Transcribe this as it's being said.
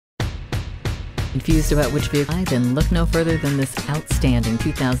Confused about which vehicle? Then look no further than this outstanding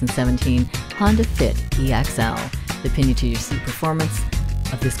 2017 Honda Fit EXL. The pin-you-to-your-seat performance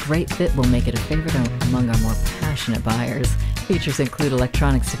of this great Fit will make it a favorite among our more passionate buyers. Features include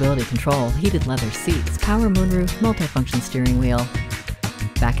electronic stability control, heated leather seats, power moonroof, multifunction steering wheel,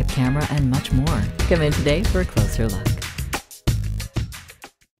 backup camera, and much more. Come in today for a closer look.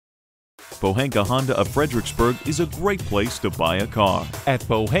 Pohanka Honda of Fredericksburg is a great place to buy a car. At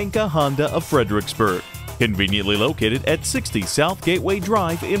Pohanka Honda of Fredericksburg, conveniently located at 60 South Gateway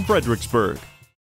Drive in Fredericksburg.